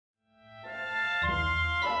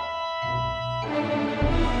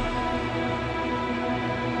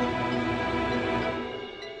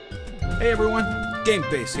Hey everyone,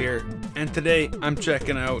 Gameface here, and today I'm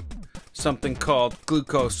checking out something called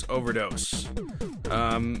Glucode Overdose.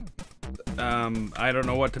 I don't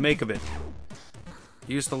know what to make of it.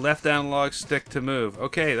 Use the left analog stick to move.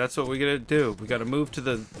 Okay, that's what we gotta do. We gotta move to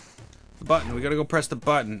the button. We gotta go press the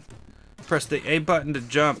button. Press the A button to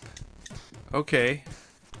jump. Okay.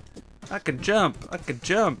 I can jump. I can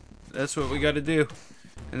jump. That's what we gotta do.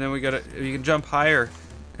 And then you can jump higher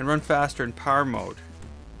and run faster in power mode.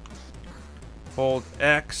 Hold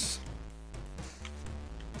X.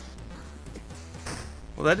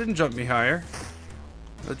 Well, that didn't jump me higher.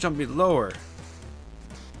 That jumped me lower.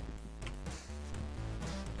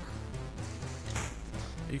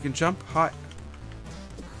 You can jump high.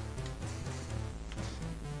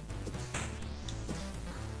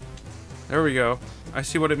 There we go. I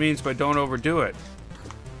see what it means by don't overdo it.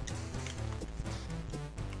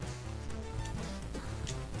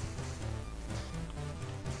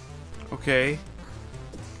 Okay.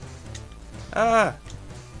 Ah!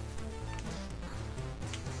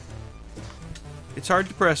 It's hard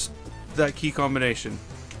to press that key combination.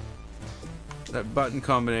 That button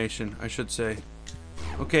combination, I should say.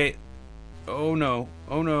 Okay. Oh no.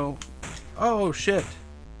 Oh no. Oh shit.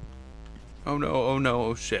 Oh no. Oh no.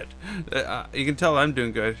 Oh shit. You can tell I'm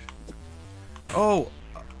doing good. Oh.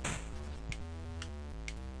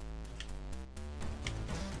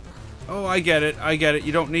 Oh, I get it. I get it.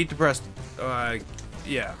 You don't need to press.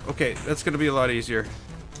 Yeah. Okay. That's gonna be a lot easier.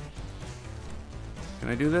 Can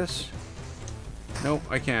I do this? Nope,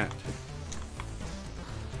 I can't.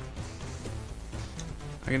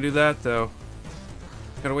 I can do that though.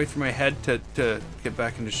 Gotta wait for my head to get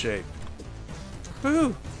back into shape.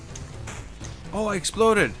 Woohoo! Oh, I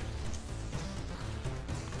exploded!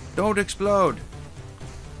 Don't explode!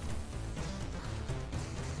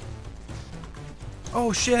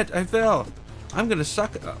 Oh shit, I fell! I'm gonna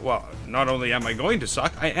suck. Well, not only am I going to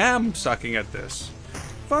suck, I am sucking at this.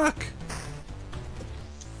 Fuck!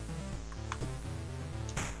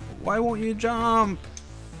 Why won't you jump?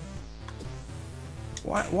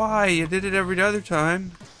 Why? You did it every other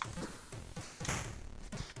time.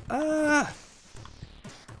 Ah!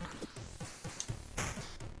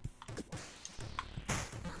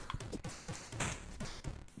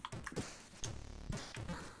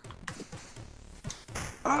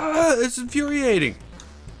 Ah! It's infuriating.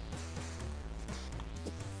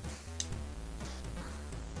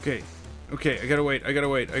 Okay. Okay, I gotta wait. I gotta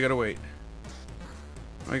wait. I gotta wait.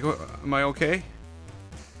 Am I okay?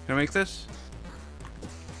 Can I make this?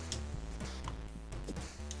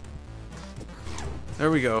 There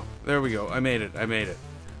we go. There we go. I made it. I made it.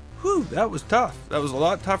 Whew, that was tough. That was a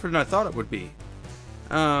lot tougher than I thought it would be.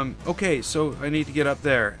 Okay, so I need to get up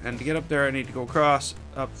there. And to get up there, I need to go across,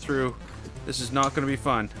 up through. This is not going to be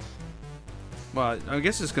fun. Well, I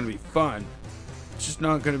guess it's going to be fun. It's just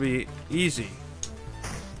not going to be easy.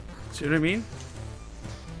 See what I mean?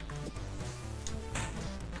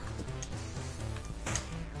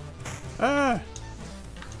 Ah!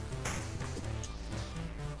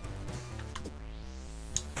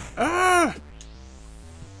 Ah!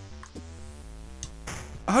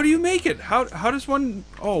 How do you make it? How does one...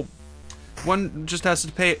 Oh, one just has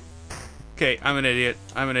to pay... Okay, I'm an idiot.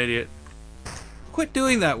 I'm an idiot. Quit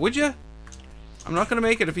doing that, would you? I'm not gonna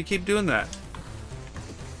make it if you keep doing that.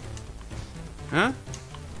 Huh?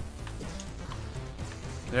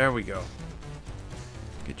 There we go.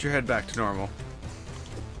 Get your head back to normal.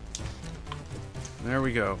 There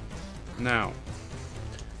we go. Now.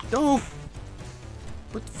 Don't!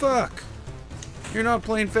 What the fuck? You're not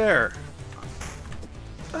playing fair.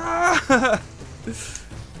 Ah!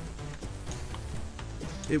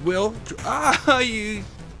 It will. Ah, you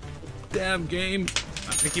damn game.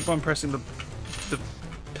 I keep on pressing the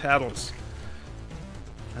paddles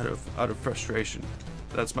out of frustration.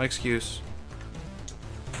 That's my excuse.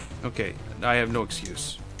 Okay, I have no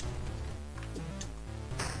excuse.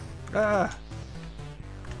 Ah!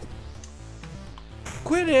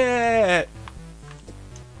 Quit it!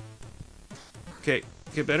 Okay,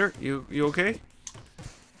 get better? You okay?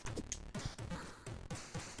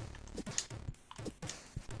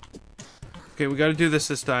 Okay, we gotta do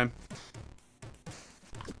this time.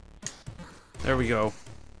 There we go.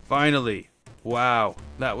 Finally. Wow,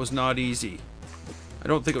 that was not easy. I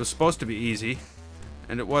don't think it was supposed to be easy,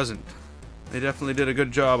 and it wasn't. They definitely did a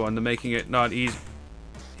good job on the making it not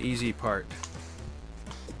easy part.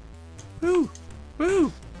 Woo!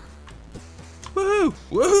 Woo! Woo!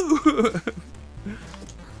 Woo!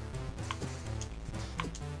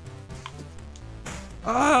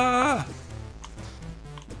 Ah!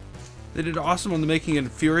 They did awesome on the making an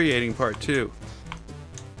infuriating part too.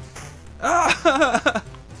 Ah!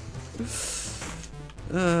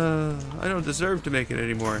 don't deserve to make it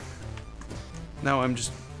anymore. Now I'm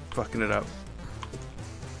just fucking it up.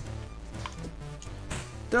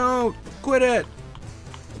 Don't quit it.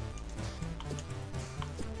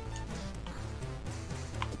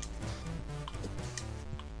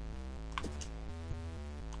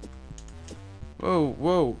 Whoa,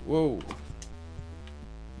 whoa, whoa.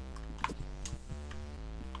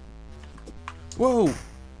 Whoa!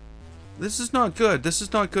 This is not good. This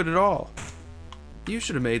is not good at all. You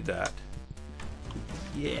should have made that.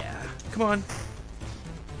 Yeah. Come on.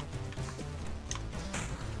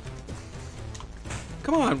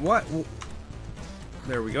 Come on, what?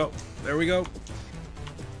 There we go. There we go.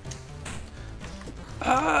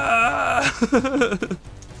 Ah!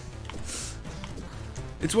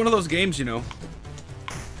 It's one of those games, you know.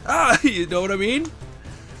 Ah, you know what I mean?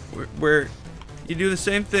 Where you do the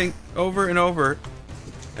same thing over and over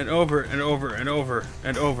and over and over and over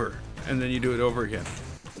and over, and then you do it over again.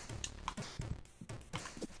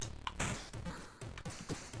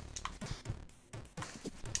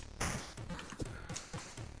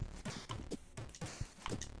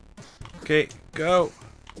 Okay, go.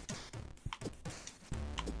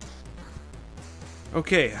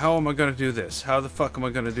 Okay, how am I gonna do this? How the fuck am I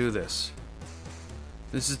gonna do this?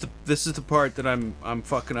 This is the part that I'm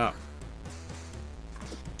fucking up.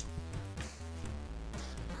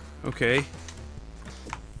 Okay.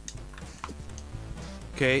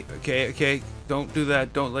 Okay. Don't do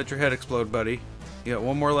that. Don't let your head explode, buddy. You got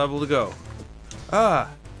one more level to go. Ah!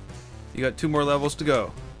 You got 2 more levels to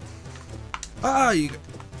go. Ah! You got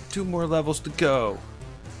 2 more levels to go.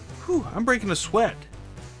 Whew, I'm breaking a sweat.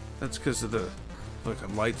 That's because of the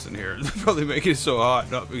fucking lights in here. They're probably making it so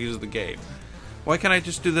hot, not because of the game. Why can't I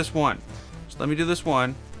just do this one? Just let me do this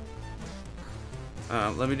one.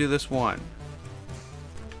 Let me do this one.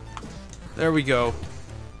 There we go.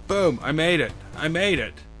 Boom, I made it. I made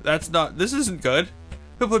it. That's not... This isn't good.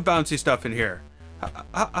 Who put bouncy stuff in here?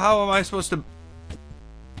 How am I supposed to...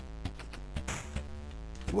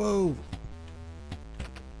 Whoa.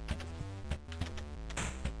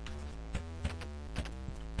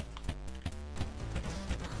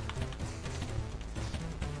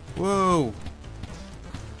 Whoa.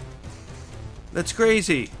 That's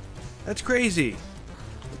crazy. That's crazy.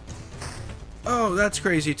 Oh, that's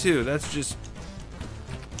crazy too. That's just...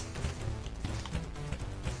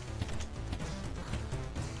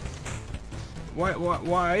 Why?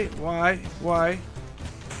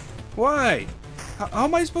 How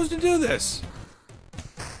am I supposed to do this?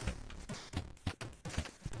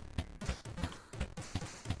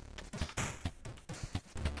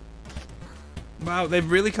 Wow, they've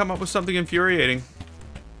really come up with something infuriating.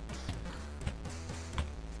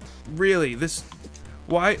 Really, this...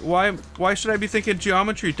 Why should I be thinking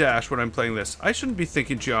Geometry Dash when I'm playing this? I shouldn't be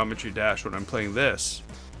thinking Geometry Dash when I'm playing this.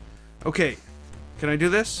 Okay, can I do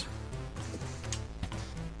this?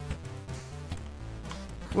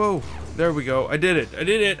 Whoa, there we go. I did it. I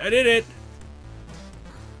did it. I did it.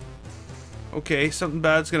 Okay, something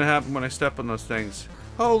bad's gonna happen when I step on those things.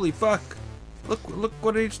 Holy fuck. Look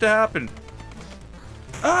what needs to happen.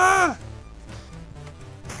 Ah!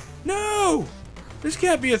 No! This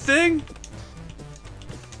can't be a thing.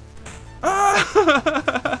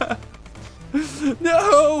 Ah!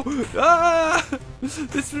 No! Ah! This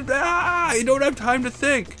is... Ah! I don't have time to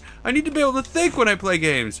think. I need to be able to think when I play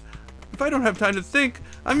games. If I don't have time to think,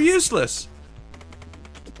 I'm useless.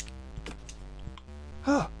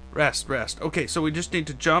 Huh. Rest. Okay, so we just need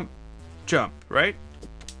to jump, right?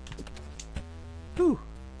 Whew.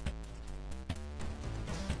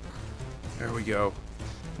 There we go.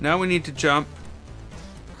 Now we need to jump.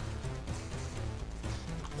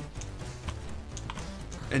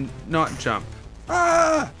 And not jump.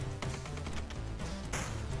 Ah!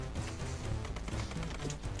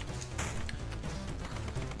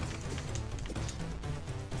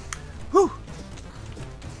 Whew.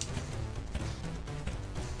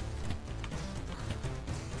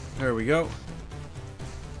 There we go.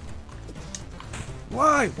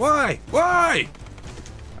 Why?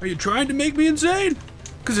 Are you trying to make me insane?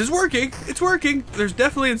 Because it's working. It's working. There's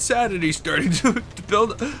definitely insanity starting to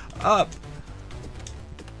build up.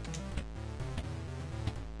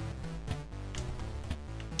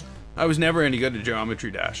 I was never any good at Geometry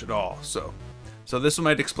Dash at all, so this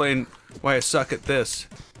might explain why I suck at this.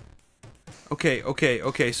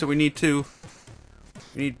 Okay, so we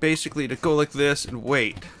need basically to go like this and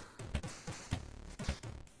wait.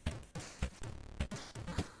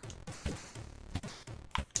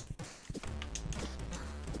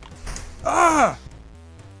 Ah!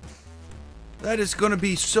 That is gonna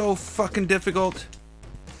be so fucking difficult.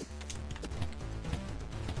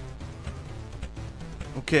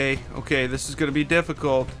 Okay, okay, this is gonna be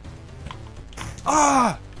difficult.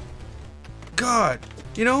 Ah! God!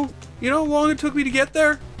 You know how long it took me to get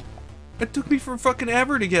there? It took me for fucking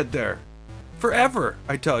ever to get there. Forever,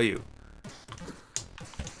 I tell you.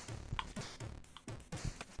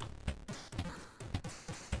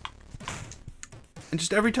 And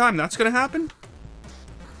just every time that's gonna happen?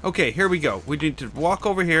 Okay, here we go. We need to walk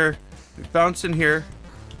over here, bounce in here.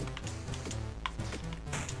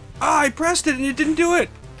 Ah, I pressed it and it didn't do it!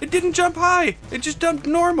 It didn't jump high! It just jumped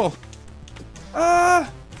normal!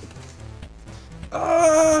 Ah!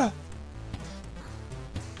 Ah!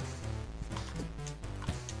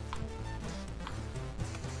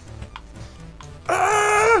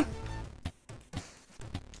 Ah!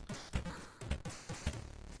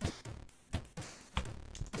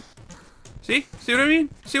 See? See what I mean?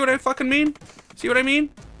 See what I fucking mean? See what I mean?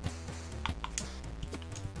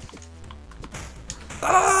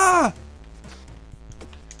 Ah!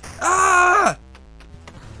 Ah!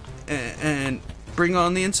 And bring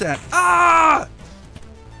on the insanity. Ah!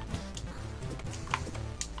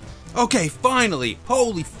 Okay, finally!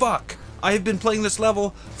 Holy fuck! I have been playing this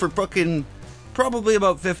level for fucking probably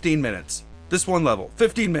about 15 minutes. This one level.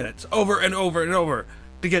 15 minutes. Over and over and over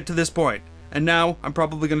to get to this point. And now I'm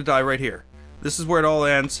probably gonna die right here. This is where it all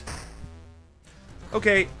ends.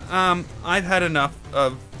 Okay, I've had enough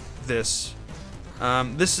of this.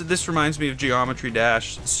 This reminds me of Geometry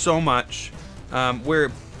Dash so much,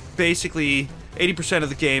 where basically 80% of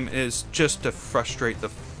the game is just to frustrate the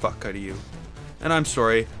fuck out of you. And I'm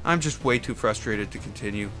sorry, I'm just way too frustrated to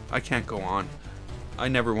continue. I can't go on. I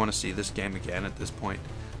never want to see this game again at this point.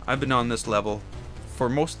 I've been on this level for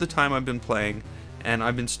most of the time I've been playing, and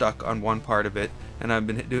I've been stuck on one part of it, and I've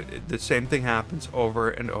been the same thing happens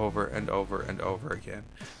over and over and over and over again.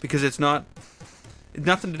 Because it's nothing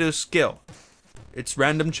to do with skill. It's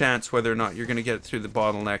random chance whether or not you're going to get through the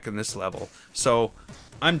bottleneck in this level. So,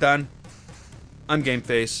 I'm done. I'm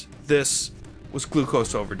Gameface. This was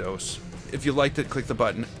Glucose Overdose. If you liked it, click the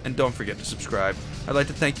button, and don't forget to subscribe. I'd like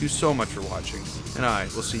to thank you so much for watching, and I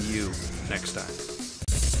will see you next time.